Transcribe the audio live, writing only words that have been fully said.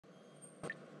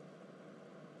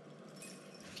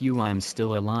you I'm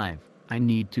still alive. I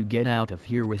need to get out of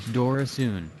here with Dora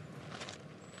soon.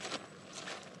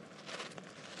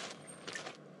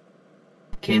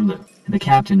 Caillou, the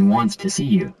captain wants to see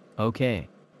you. Okay.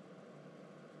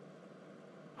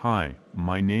 Hi,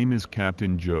 my name is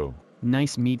Captain Joe.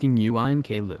 Nice meeting you. I'm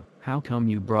caillou. How come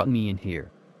you brought me in here?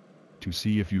 To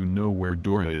see if you know where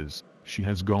Dora is. She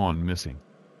has gone missing.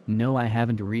 No, I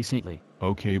haven't recently.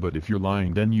 Okay, but if you're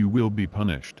lying then you will be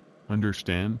punished.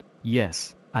 Understand?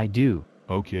 Yes, I do.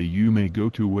 Okay, you may go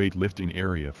to weightlifting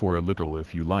area for a little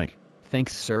if you like.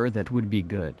 Thanks sir, that would be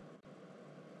good.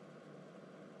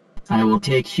 I will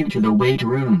take you to the weight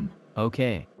room.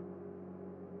 Okay.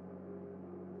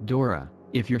 Dora,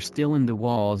 if you're still in the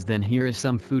walls then here is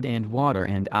some food and water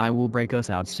and I will break us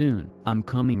out soon. I'm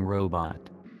coming, robot.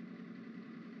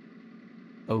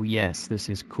 Oh yes, this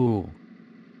is cool.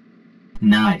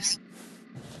 Nice.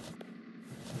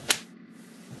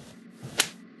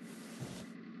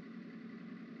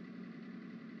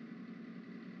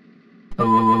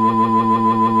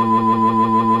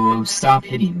 Oh, stop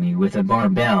hitting me with a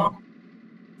barbell.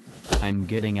 I'm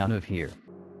getting out of here.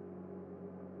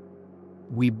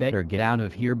 We better get out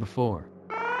of here before.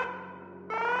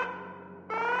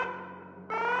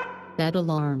 That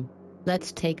alarm.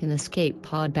 Let's take an escape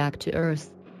pod back to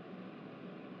Earth.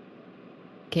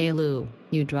 Caillou,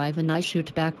 you drive and I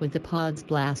shoot back with the pod's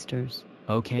blasters.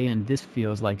 Okay, and this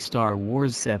feels like Star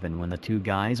Wars 7 when the two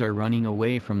guys are running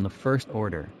away from the First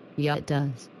Order. Yeah, it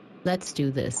does. Let's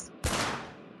do this.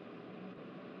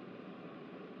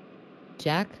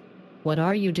 Jack? What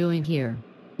are you doing here?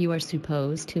 You are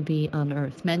supposed to be on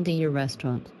Earth mending your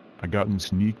restaurant. I gotten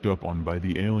sneaked up on by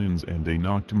the aliens and they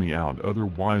knocked me out,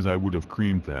 otherwise I would have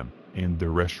creamed them. And the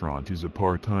restaurant is a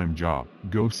part-time job.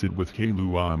 Go sit with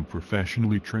caillou. I'm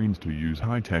professionally trained to use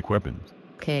high-tech weapons.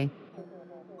 Okay.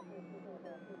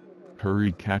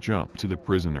 Hurry, catch up to the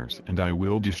prisoners and I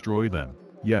will destroy them.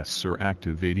 Yes sir,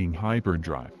 activating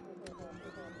hyperdrive.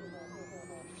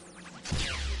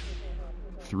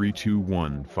 3, 2,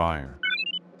 1, fire.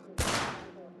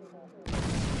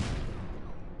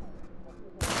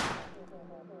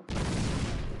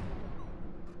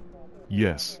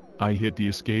 Yes, I hit the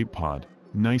escape pod.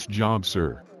 Nice job,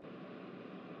 sir.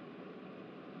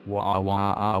 We've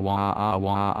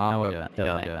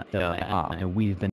been